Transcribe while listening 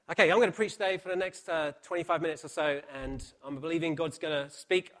Okay, I'm going to preach today for the next 25 minutes or so, and I'm believing God's going to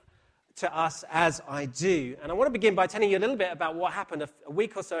speak to us as I do. And I want to begin by telling you a little bit about what happened a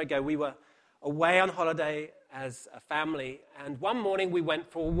week or so ago. We were away on holiday as a family, and one morning we went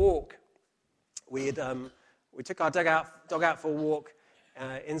for a walk. We took our dog out for a walk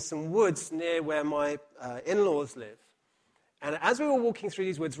in some woods near where my in-laws live. And as we were walking through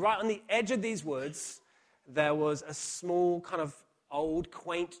these woods, right on the edge of these woods, there was a small kind of old,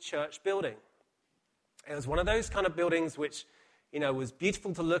 quaint church building. It was one of those kind of buildings which, was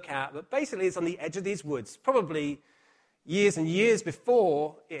beautiful to look at, but basically it's on the edge of these woods. Probably years and years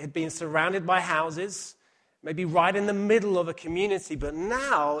before, it had been surrounded by houses, maybe right in the middle of a community, but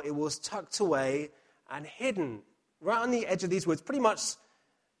now it was tucked away and hidden right on the edge of these woods. Pretty much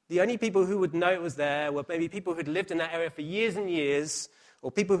the only people who would know it was there were maybe people who'd lived in that area for years and years,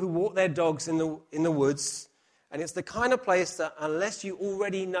 or people who walked their dogs in the woods. And it's the kind of place that unless you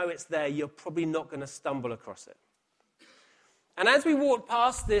already know it's there, you're probably not going to stumble across it. And as we walked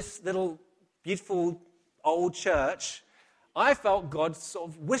past this little beautiful old church, I felt God sort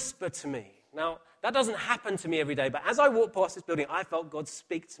of whisper to me. Now, that doesn't happen to me every day, but as I walked past this building, I felt God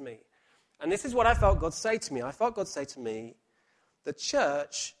speak to me. And this is what I felt God say to me. I felt God say to me, the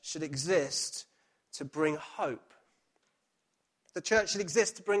church should exist to bring hope. The church should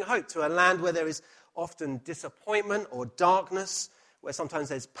exist to bring hope to a land where there is often disappointment or darkness, where sometimes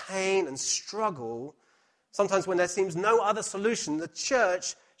there's pain and struggle, sometimes when there seems no other solution. The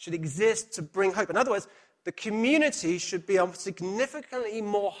church should exist to bring hope. In other words, the community should be a significantly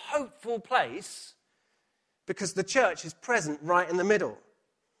more hopeful place because the church is present right in the middle.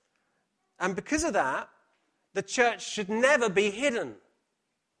 And because of that, the church should never be hidden.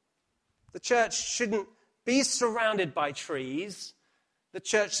 The church shouldn't be surrounded by trees. The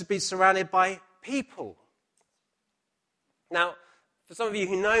church should be surrounded by people. Now, for some of you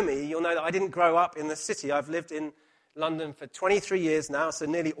who know me, you'll know that I didn't grow up in the city. I've lived in London for 23 years now, so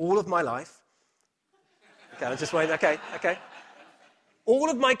nearly all of my life. Okay, I'm just waiting. Okay.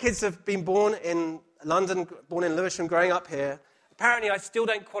 All of my kids have been born in London, born in Lewisham, growing up here. Apparently, I still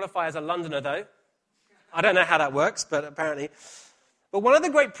don't qualify as a Londoner, though. I don't know how that works, but apparently. But one of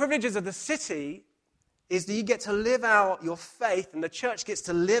the great privileges of the city is that you get to live out your faith, and the church gets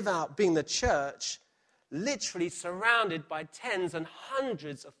to live out being the church, literally surrounded by tens and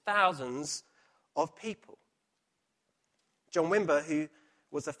hundreds of thousands of people. John Wimber, who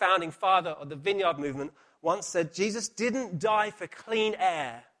was the founding father of the Vineyard movement, once said, Jesus didn't die for clean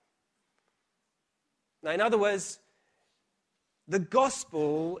air. Now, in other words, the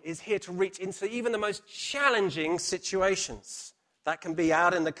gospel is here to reach into even the most challenging situations. That can be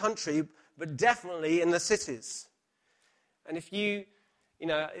out in the country, but definitely in the cities. And if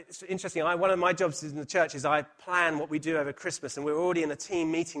it's interesting, one of my jobs in the church is I plan what we do over Christmas, and we're already in a team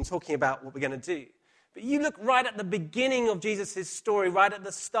meeting talking about what we're going to do. But you look right at the beginning of Jesus' story, right at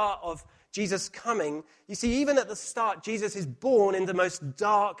the start of Jesus coming, you see even at the start, Jesus is born in the most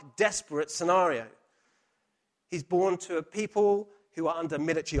dark, desperate scenario. He's born to a people who are under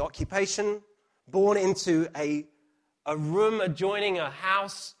military occupation, born into a room adjoining a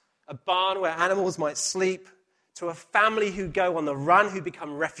house, a barn where animals might sleep, to a family who go on the run, who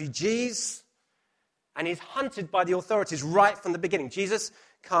become refugees, and he's hunted by the authorities right from the beginning. Jesus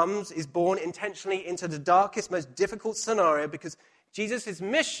is born intentionally into the darkest, most difficult scenario because Jesus'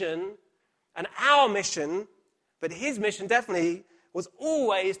 mission and our mission, but his mission definitely was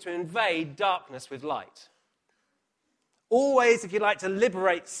always to invade darkness with light. Always, if you like, to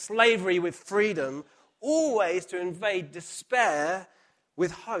liberate slavery with freedom, always to invade despair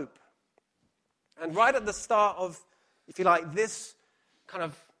with hope. And right at the start of, if you like, this kind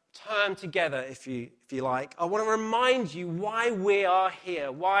of term together, if you like, I want to remind you why we are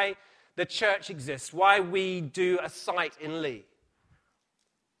here, why the church exists, why we do a site in Lee.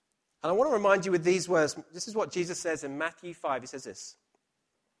 And I want to remind you with these words. This is what Jesus says in Matthew 5. He says this: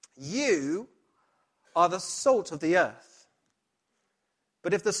 you are the salt of the earth.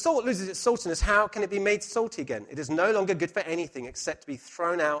 But if the salt loses its saltiness, how can it be made salty again? It is no longer good for anything except to be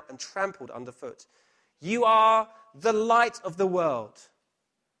thrown out and trampled underfoot. You are the light of the world.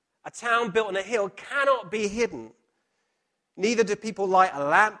 A town built on a hill cannot be hidden. Neither do people light a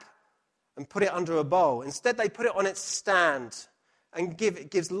lamp and put it under a bowl. Instead, they put it on its stand and it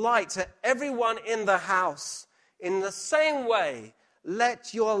gives light to everyone in the house. In the same way,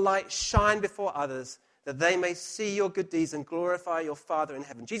 let your light shine before others, that they may see your good deeds and glorify your Father in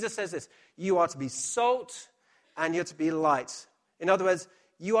heaven. Jesus says this: you are to be salt and you're to be light. In other words,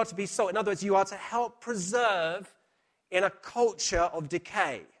 you are to be salt. In other words, you are to help preserve in a culture of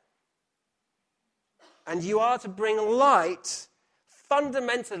decay. And you are to bring light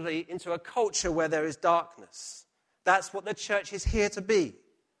fundamentally into a culture where there is darkness. That's what the church is here to be.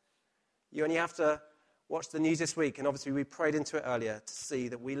 You only have to watch the news this week, and obviously we prayed into it earlier, to see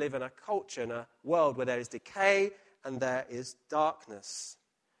that we live in a culture, in a world where there is decay and there is darkness.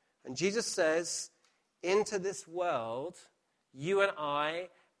 And Jesus says, into this world, you and I,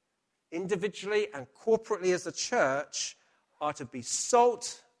 individually and corporately as a church, are to be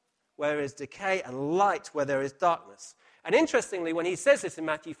salt where there is decay and light where there is darkness. And interestingly, when he says this in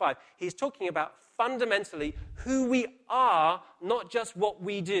Matthew 5, he's talking about fundamentally who we are, not just what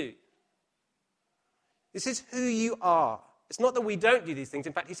we do. This is who you are. It's not that we don't do these things.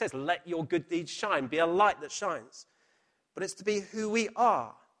 In fact, he says, let your good deeds shine. Be a light that shines. But it's to be who we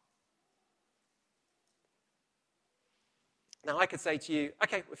are. Now, I could say to you,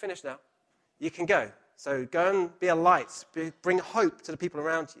 okay, we're finished now. You can go. So go and be a light. Bring hope to the people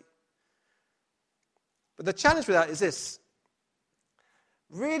around you. But the challenge with that is this.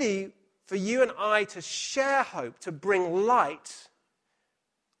 Really, for you and I to share hope, to bring light,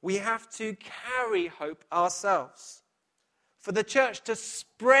 we have to carry hope ourselves. For the church to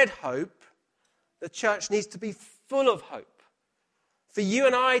spread hope, the church needs to be full of hope. For you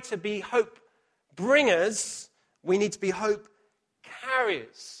and I to be hope bringers, we need to be hope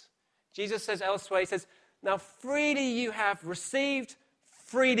carriers. Jesus says elsewhere, he says, now freely you have received,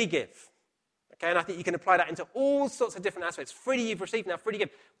 freely give. Okay, and I think you can apply that into all sorts of different aspects. Freely you've received, now freely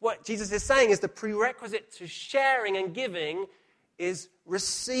give. What Jesus is saying is the prerequisite to sharing and giving is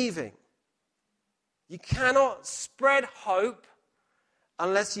receiving. You cannot spread hope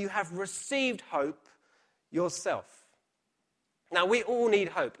unless you have received hope yourself. Now, we all need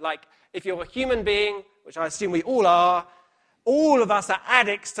hope. Like, if you're a human being, which I assume we all are, all of us are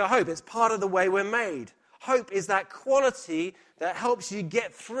addicts to hope. It's part of the way we're made. Hope is that quality that helps you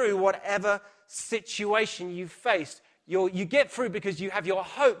get through whatever situation you faced. You get through because you have your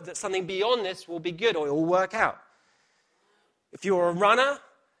hope that something beyond this will be good or it will work out. If you're a runner,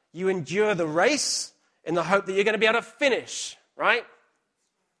 you endure the race in the hope that you're going to be able to finish, right?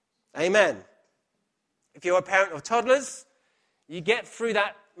 Amen. If you're a parent of toddlers, you get through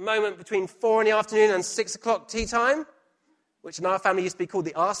that moment between 4 in the afternoon and 6 o'clock tea time, which in our family used to be called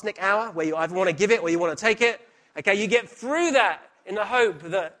the arsenic hour, where you either want to give it or you want to take it. Okay, you get through that in the hope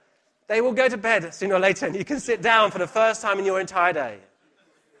that they will go to bed sooner or later and you can sit down for the first time in your entire day.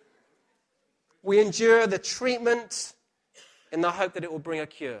 We endure the treatment in the hope that it will bring a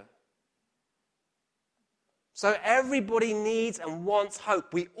cure. So everybody needs and wants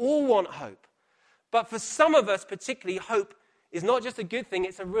hope. We all want hope. But for some of us particularly, hope is not just a good thing,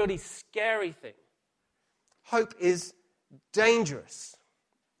 it's a really scary thing. Hope is dangerous.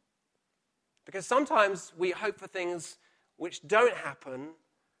 Because sometimes we hope for things which don't happen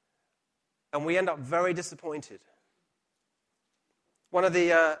and we end up very disappointed. One of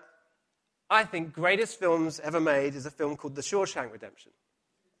the, I think, greatest films ever made is a film called The Shawshank Redemption.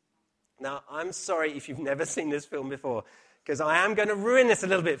 Now, I'm sorry if you've never seen this film before, because I am going to ruin this a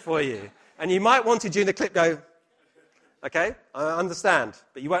little bit for you. And you might want to, during the clip, go, okay, I understand,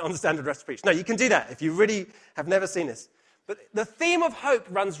 but you won't understand the rest of the preach. No, you can do that if you really have never seen this. But the theme of hope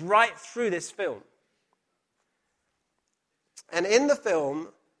runs right through this film. And in the film,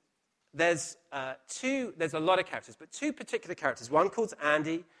 there's a lot of characters, but two particular characters. One called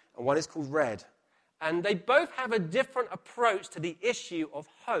Andy, and one is called Red. And they both have a different approach to the issue of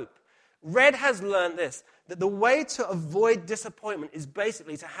hope. Red has learned this, that the way to avoid disappointment is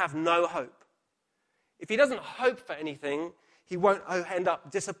basically to have no hope. If he doesn't hope for anything, he won't end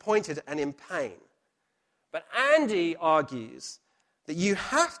up disappointed and in pain. But Andy argues that you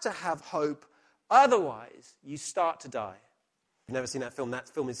have to have hope, otherwise you start to die. If you've never seen that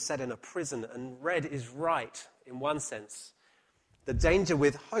film is set in a prison, and Red is right in one sense. The danger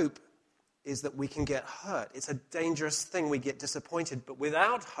with hope is that we can get hurt. It's a dangerous thing. We get disappointed, but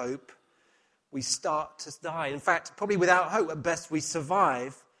without hope, we start to die. In fact, probably without hope, at best, we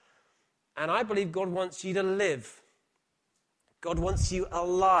survive. And I believe God wants you to live. God wants you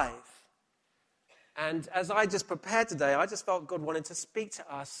alive. And as I just prepared today, I just felt God wanted to speak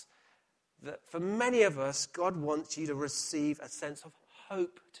to us that for many of us, God wants you to receive a sense of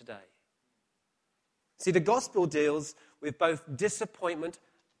hope today. See, the gospel deals with both disappointment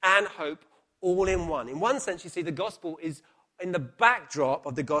and hope all in one. In one sense, you see, the gospel is, in the backdrop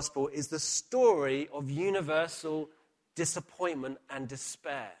of the gospel, is the story of universal disappointment and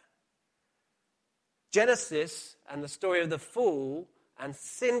despair. Genesis and the story of the fall and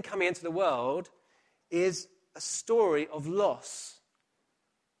sin coming into the world is a story of loss,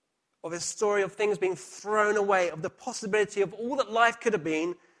 of a story of things being thrown away, of the possibility of all that life could have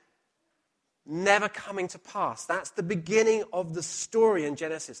been never coming to pass. That's the beginning of the story in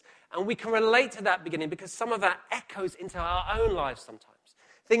Genesis. And we can relate to that beginning because some of that echoes into our own lives sometimes.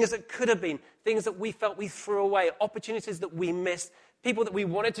 Things that could have been, things that we felt we threw away, opportunities that we missed, people that we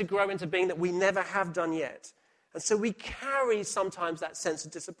wanted to grow into being that we never have done yet. And so we carry sometimes that sense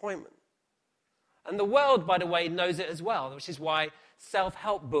of disappointment. And the world, by the way, knows it as well, which is why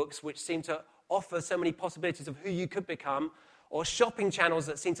self-help books, which seem to offer so many possibilities of who you could become, or shopping channels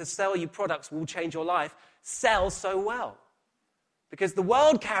that seem to sell you products will change your life, sell so well. Because the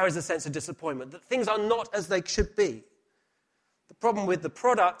world carries a sense of disappointment, that things are not as they should be. The problem with the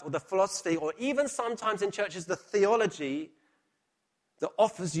product or the philosophy, or even sometimes in churches the theology that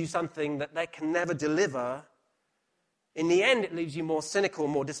offers you something that they can never deliver, in the end it leaves you more cynical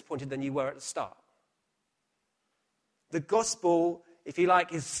and more disappointed than you were at the start. The gospel, if you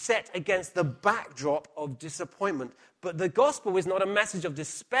like, is set against the backdrop of disappointment. But the gospel is not a message of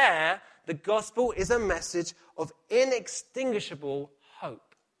despair. The gospel is a message of inextinguishable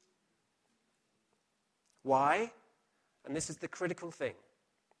hope. Why? And this is the critical thing.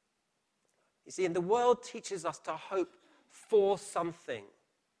 You see, the world teaches us to hope for something.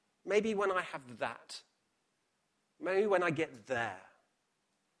 Maybe when I have that. Maybe when I get there.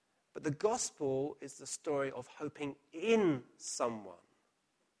 But the gospel is the story of hoping in someone,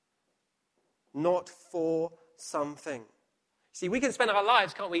 not for something. See, we can spend our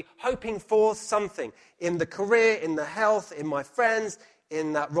lives, can't we, hoping for something in the career, in the health, in my friends,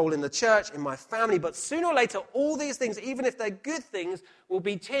 in that role in the church, in my family. But sooner or later, all these things, even if they're good things, will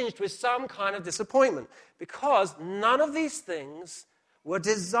be tinged with some kind of disappointment because none of these things were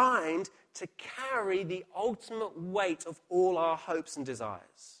designed to carry the ultimate weight of all our hopes and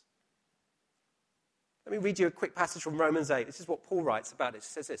desires. Let me read you a quick passage from Romans 8. This is what Paul writes about it. He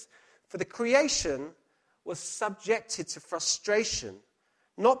says this: "For the creation was subjected to frustration,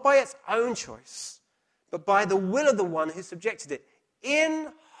 not by its own choice, but by the will of the one who subjected it,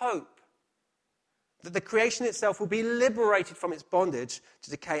 in hope that the creation itself will be liberated from its bondage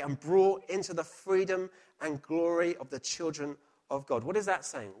to decay and brought into the freedom and glory of the children of God." What is that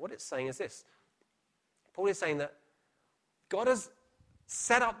saying? What it's saying is this. Paul is saying that God has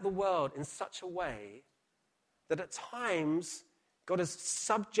set up the world in such a way that at times God has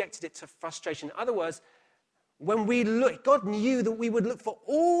subjected it to frustration. In other words, when we look, God knew that we would look for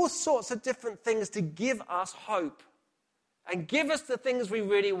all sorts of different things to give us hope and give us the things we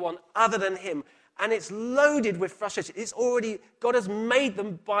really want other than Him. And it's loaded with frustration. God has made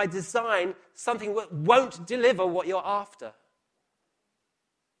them by design something that won't deliver what you're after.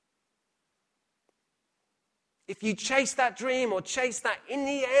 If you chase that dream or chase that, in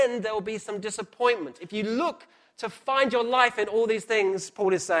the end, there will be some disappointment. If you look to find your life in all these things,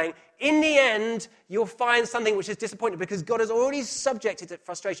 Paul is saying, in the end, you'll find something which is disappointing because God has already subjected it to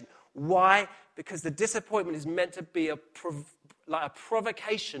frustration. Why? Because the disappointment is meant to be like a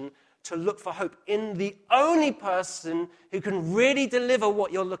provocation to look for hope in the only person who can really deliver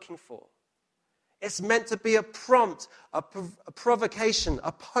what you're looking for. It's meant to be a prompt, a provocation,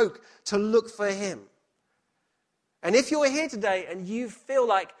 a poke to look for Him. And if you're here today and you feel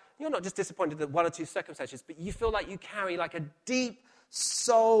like you're not just disappointed at one or two circumstances, but you feel like you carry like a deep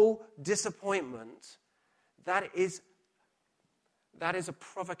soul disappointment, that is a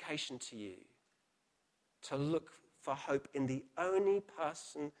provocation to you to look for hope in the only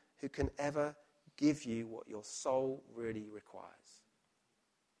person who can ever give you what your soul really requires.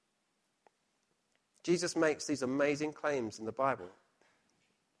 Jesus makes these amazing claims in the Bible.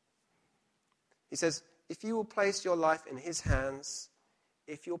 He says, if you will place your life in His hands,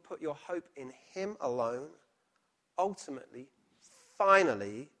 if you'll put your hope in Him alone, ultimately,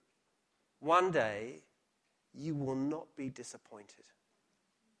 finally, one day, you will not be disappointed.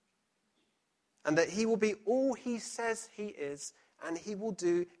 And that He will be all He says He is, and He will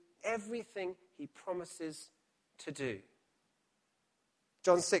do everything He promises to do.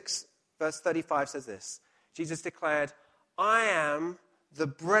 John 6, verse 35 says this. Jesus declared, "I am the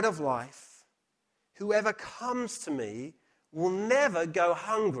bread of life. Whoever comes to me will never go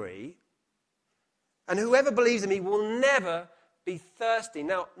hungry, and whoever believes in me will never be thirsty."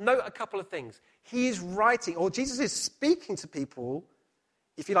 Now, note a couple of things. He is writing, or Jesus is speaking to people,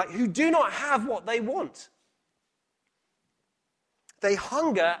 if you like, who do not have what they want. They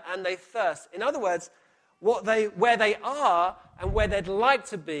hunger and they thirst. In other words, where they are and where they'd like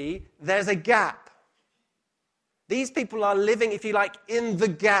to be, there's a gap. These people are living, if you like, in the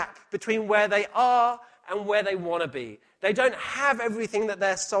gap between where they are and where they want to be. They don't have everything that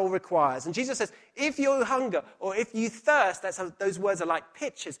their soul requires. And Jesus says, if you hunger or if you thirst, those words are like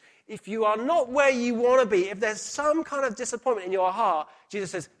pictures. If you are not where you want to be, if there's some kind of disappointment in your heart,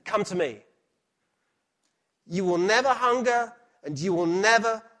 Jesus says, come to me. You will never hunger and you will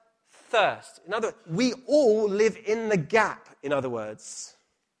never thirst. In other words, we all live in the gap, in other words.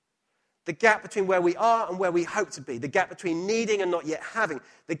 The gap between where we are and where we hope to be. The gap between needing and not yet having.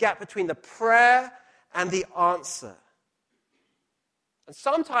 The gap between the prayer and the answer. And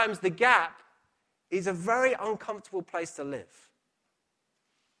sometimes the gap is a very uncomfortable place to live.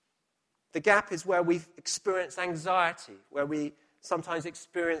 The gap is where we experience anxiety, where we sometimes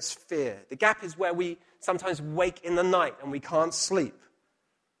experience fear. The gap is where we sometimes wake in the night and we can't sleep.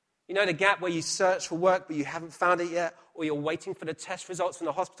 You know the gap where you search for work but you haven't found it yet, or you're waiting for the test results from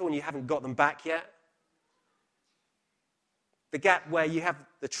the hospital and you haven't got them back yet? The gap where you have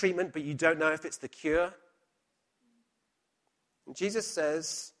the treatment but you don't know if it's the cure? And Jesus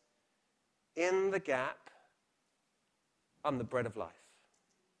says, in the gap, I'm the bread of life.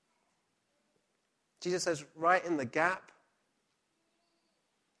 Jesus says, right in the gap,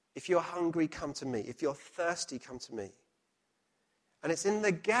 if you're hungry, come to me. If you're thirsty, come to me. And it's in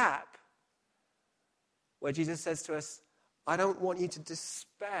the gap where Jesus says to us, I don't want you to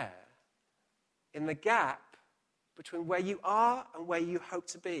despair. In the gap between where you are and where you hope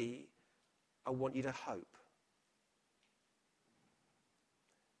to be, I want you to hope.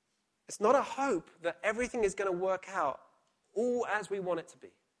 It's not a hope that everything is going to work out all as we want it to be.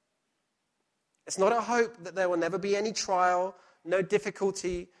 It's not a hope that there will never be any trial, no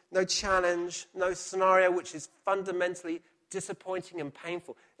difficulty, no challenge, no scenario which is fundamentally disappointing and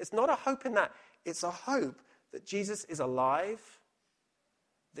painful. It's not a hope in that. It's a hope that Jesus is alive,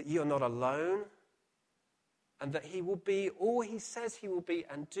 that you are not alone, and that he will be all he says he will be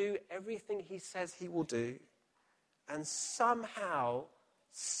and do everything he says he will do. And somehow,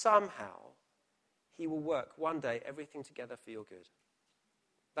 he will work one day everything together for your good.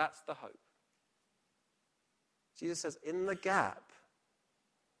 That's the hope. Jesus says, in the gap,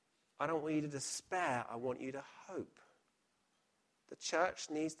 I don't want you to despair, I want you to hope. The church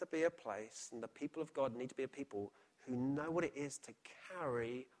needs to be a place, and the people of God need to be a people who know what it is to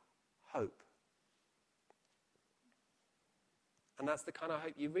carry hope. And that's the kind of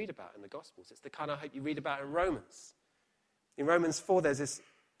hope you read about in the Gospels. It's the kind of hope you read about in Romans. In Romans 4, there's this,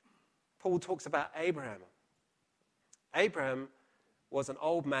 Paul talks about Abraham. Abraham was an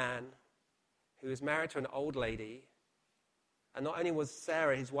old man who was married to an old lady. And not only was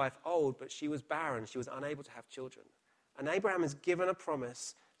Sarah, his wife, old, but she was barren. She was unable to have children. And Abraham is given a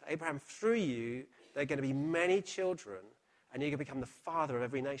promise that Abraham, through you, there are going to be many children, and you're going to become the father of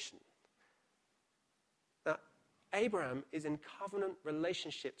every nation. Now, Abraham is in covenant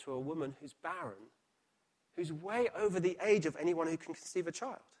relationship to a woman who's barren, who's way over the age of anyone who can conceive a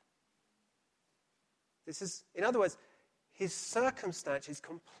child. This is, in other words, his circumstance is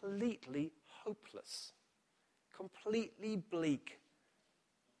completely hopeless, completely bleak.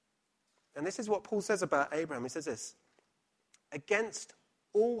 And this is what Paul says about Abraham. He says this, against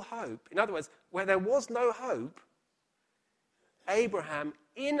all hope, in other words, where there was no hope, Abraham,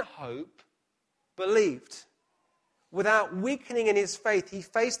 in hope, believed. Without weakening in his faith, he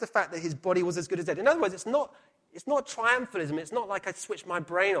faced the fact that his body was as good as dead. In other words, it's not triumphalism. It's not like I switch my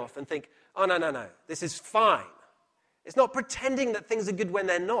brain off and think, oh, no, this is fine. It's not pretending that things are good when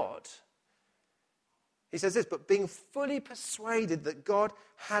they're not. He says this, but being fully persuaded that God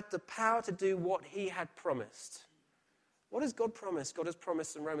had the power to do what he had promised. What has God promised? God has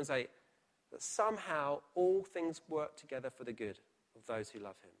promised in Romans 8 that somehow all things work together for the good of those who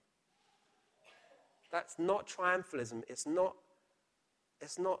love him. That's not triumphalism. It's not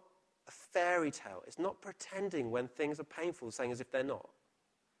a fairy tale. It's not pretending when things are painful, saying as if they're not.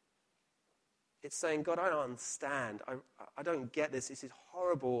 It's saying, God, I don't understand. I don't get this. This is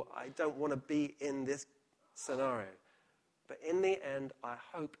horrible. I don't want to be in this scenario. But in the end, I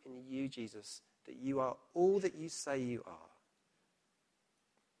hope in you, Jesus, that you are all that you say you are.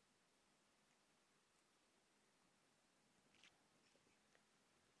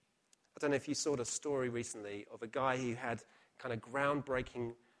 I don't know if you saw the story recently of a guy who had kind of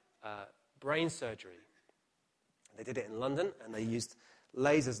groundbreaking brain surgery. They did it in London, and they used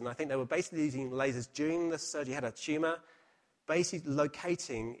lasers, and I think they were basically using lasers during the surgery. He had a tumor, basically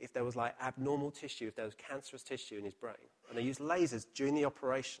locating if there was like abnormal tissue, if there was cancerous tissue in his brain. And they used lasers during the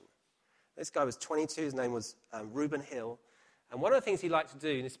operation. This guy was 22, his name was Reuben Hill. And one of the things he liked to do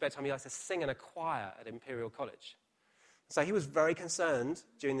in his spare time, he liked to sing in a choir at Imperial College. So he was very concerned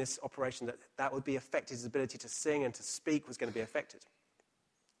during this operation that that would be affected, his ability to sing and to speak was going to be affected.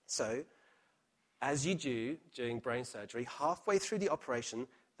 So, as you do during brain surgery, halfway through the operation,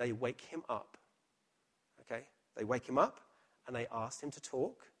 they wake him up. Okay? They wake him up and they asked him to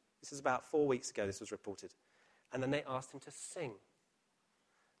talk. This is about 4 weeks ago, this was reported. And then they asked him to sing.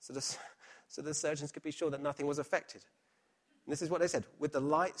 So so the surgeons could be sure that nothing was affected. And this is what they said. With the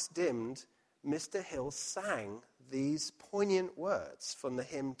lights dimmed, Mr. Hill sang these poignant words from the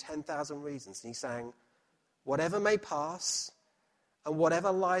hymn 10,000 Reasons. And he sang, "Whatever may pass and whatever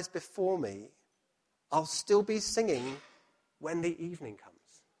lies before me, I'll still be singing when the evening comes."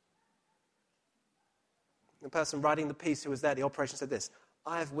 The person writing the piece who was there at the operation said this,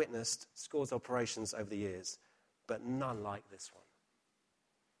 "I have witnessed scores of operations over the years, but none like this one."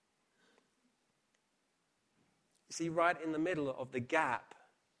 You see, right in the middle of the gap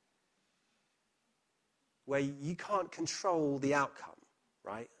where you can't control the outcome,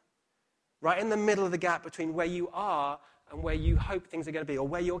 right? Right in the middle of the gap between where you are and where you hope things are going to be, or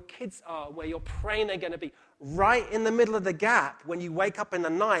where your kids are, where you're praying they're going to be. Right in the middle of the gap, when you wake up in the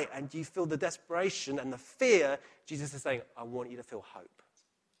night and you feel the desperation and the fear, Jesus is saying, I want you to feel hope.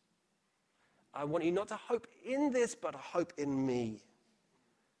 I want you not to hope in this, but hope in me.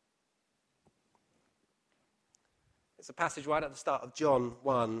 It's a passage right at the start of John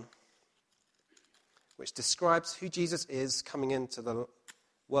 1, which describes who Jesus is coming into the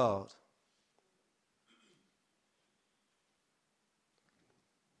world.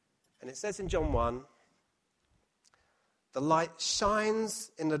 And it says in John 1, the light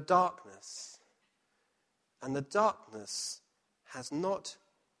shines in the darkness, and the darkness has not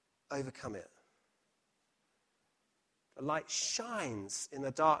overcome it. The light shines in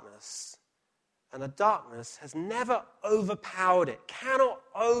the darkness, and the darkness has never overpowered it, cannot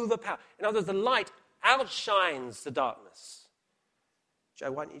overpower. In other words, the light outshines the darkness.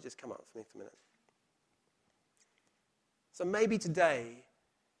 Joe, why don't you just come up for me for a minute? So maybe today,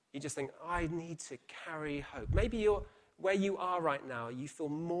 you just think, I need to carry hope. Maybe you're where you are right now, you feel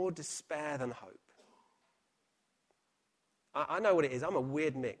more despair than hope. I know what it is. I'm a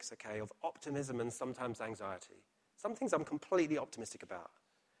weird mix, okay, of optimism and sometimes anxiety. Some things I'm completely optimistic about.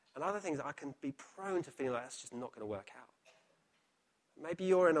 And other things I can be prone to feeling like that's just not going to work out. Maybe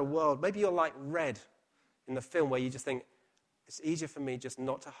you're in a world, maybe you're like Red in the film where you just think, it's easier for me just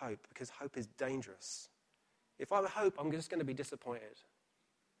not to hope because hope is dangerous. If I hope, I'm just going to be disappointed.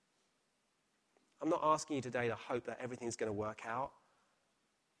 I'm not asking you today to hope that everything's going to work out.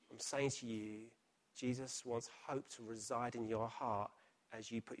 I'm saying to you, Jesus wants hope to reside in your heart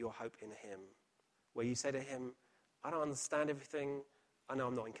as you put your hope in him. Where you say to him, I don't understand everything. I know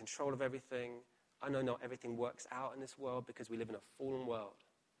I'm not in control of everything. I know not everything works out in this world because we live in a fallen world.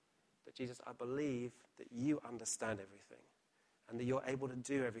 But Jesus, I believe that you understand everything and that you're able to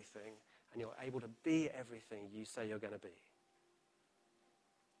do everything and you're able to be everything you say you're going to be.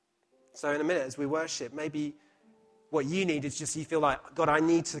 So in a minute as we worship, maybe what you need is just you feel like, God, I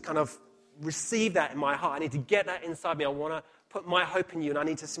need to kind of receive that in my heart. I need to get that inside me. I want to put my hope in you and I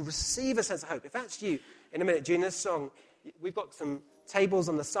need to receive a sense of hope. If that's you, in a minute during this song, we've got some tables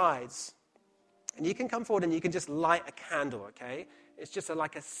on the sides. And you can come forward and you can just light a candle, okay? It's just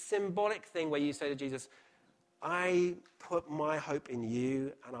like a symbolic thing where you say to Jesus, I put my hope in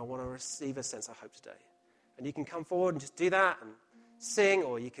you and I want to receive a sense of hope today. And you can come forward and just do that and sing,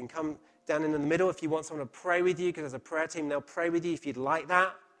 or you can come down in the middle if you want someone to pray with you, because there's a prayer team, they'll pray with you if you'd like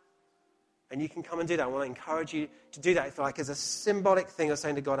that. And you can come and do that. I want to encourage you to do that. If like as a symbolic thing of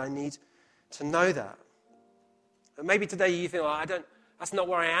saying to God, I need to know that. And maybe today you think, that's not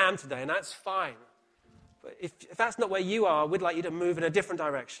where I am today, and that's fine. But if that's not where you are, we'd like you to move in a different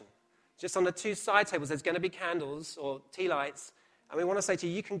direction. Just on the two side tables, there's going to be candles or tea lights, and we want to say to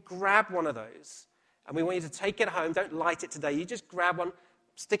you, you can grab one of those, and we want you to take it home. Don't light it today. You just grab one,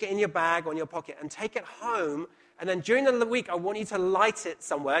 stick it in your bag or in your pocket, and take it home. And then during the week, I want you to light it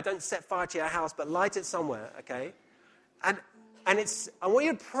somewhere. Don't set fire to your house, but light it somewhere, okay? And I want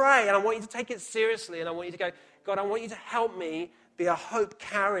you to pray, and I want you to take it seriously, and I want you to go, God, I want you to help me be a hope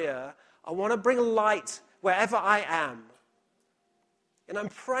carrier. I want to bring light wherever I am. And I'm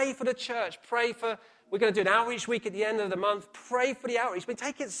praying for the church. We're going to do an outreach week at the end of the month. Pray for the outreach. But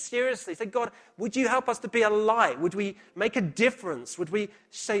take it seriously. Say, God, would you help us to be a light? Would we make a difference? Would we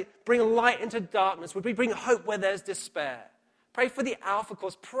bring light into darkness? Would we bring hope where there's despair? Pray for the Alpha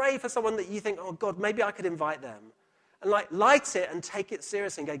Course. Pray for someone that you think, oh, God, maybe I could invite them. And light it and take it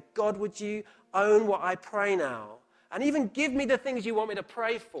seriously and go, God, would you own what I pray now? And even give me the things you want me to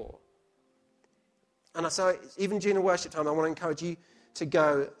pray for. And so even during the worship time, I want to encourage you to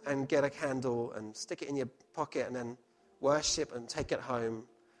go and get a candle and stick it in your pocket and then worship and take it home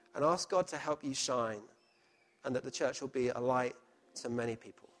and ask God to help you shine and that the church will be a light to many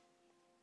people.